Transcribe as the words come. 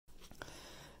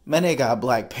Man, they got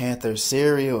Black Panther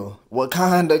cereal.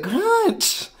 Wakanda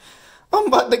Crunch. I'm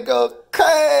about to go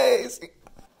crazy.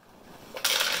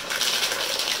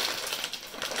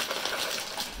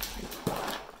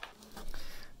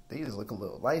 These look a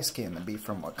little light-skinned to be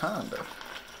from Wakanda.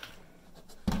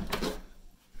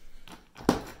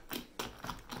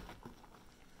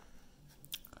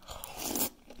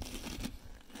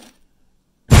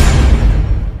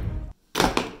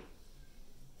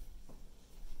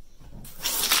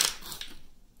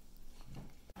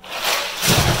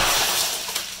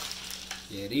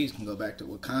 Yeah, these can go back to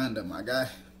Wakanda, my guy.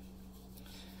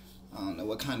 I don't know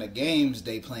what kind of games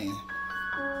they playing.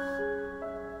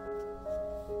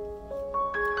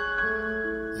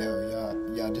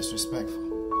 Yo, y'all disrespectful.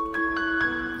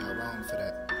 Y'all wrong for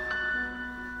that.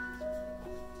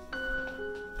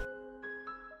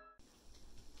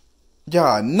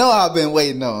 Y'all know I've been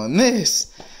waiting on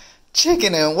this.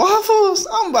 Chicken and waffles?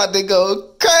 I'm about to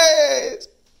go crazy.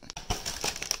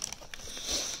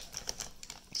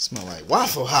 Smell like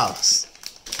Waffle House.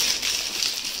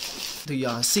 Do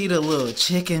y'all see the little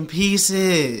chicken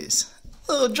pieces?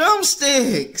 Little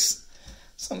drumsticks.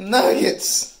 Some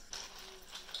nuggets.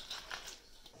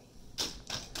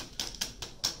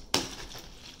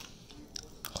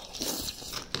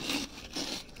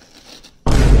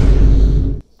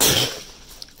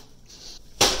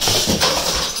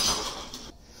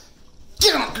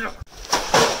 Get on, girl.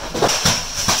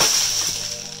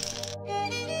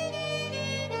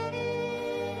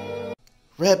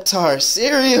 Reptar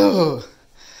cereal.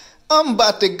 I'm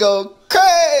about to go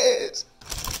crazy.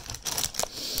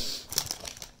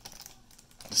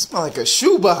 It smells like a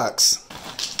shoebox.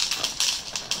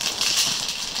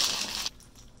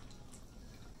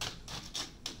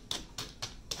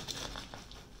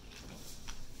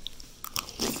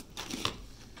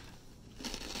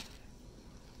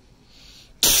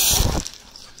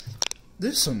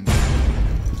 There's some.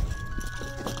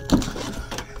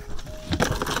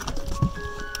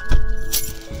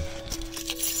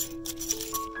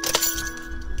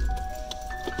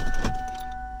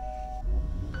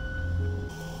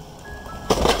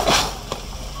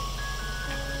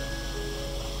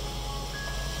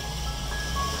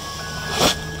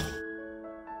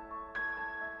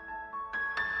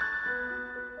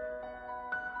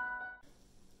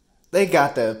 They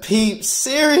got the Peep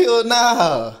cereal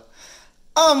now.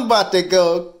 I'm about to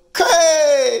go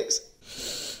crazy.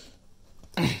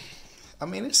 I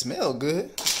mean, it smells good.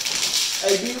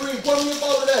 Hey, B-Ring, put me up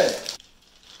over there.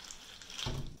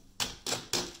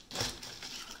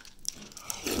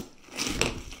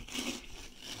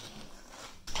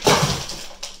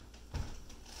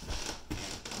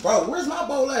 Bro, where's my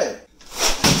bowl at?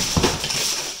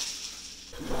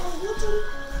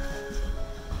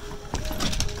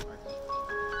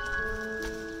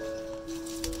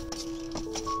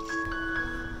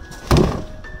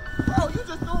 Bro, you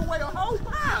just threw away a whole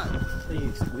pie.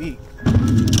 He's weak.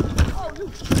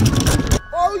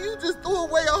 Oh, you just threw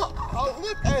away a whole.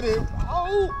 Look at it.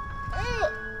 Oh,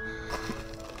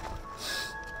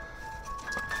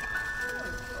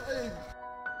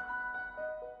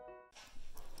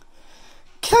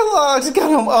 Kellogg's got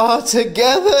them all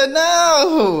together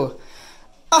now.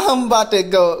 I'm about to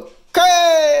go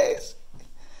crazy.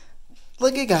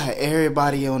 Look, it got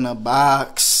everybody on the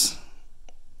box.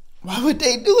 Why would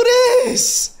they do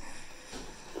this?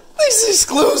 This is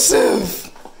exclusive.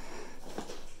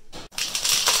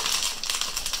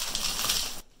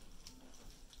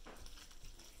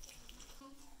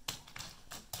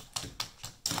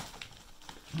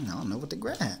 I don't know what to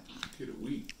grab. get it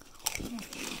weak.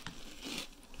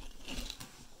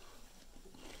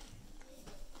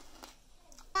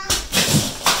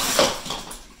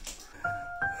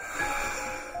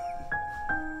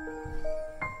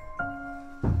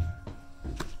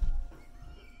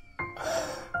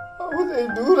 Why would they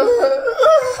do that?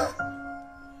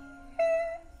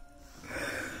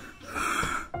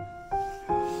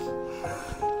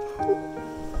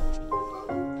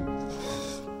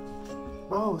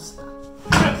 Bro,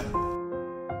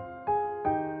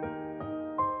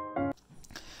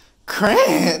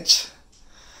 Crunch.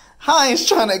 Heinz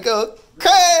trying to go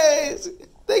crazy.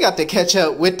 They got the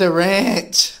ketchup with the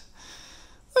ranch.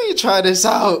 Let me try this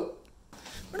out.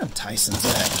 Where them Tysons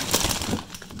at?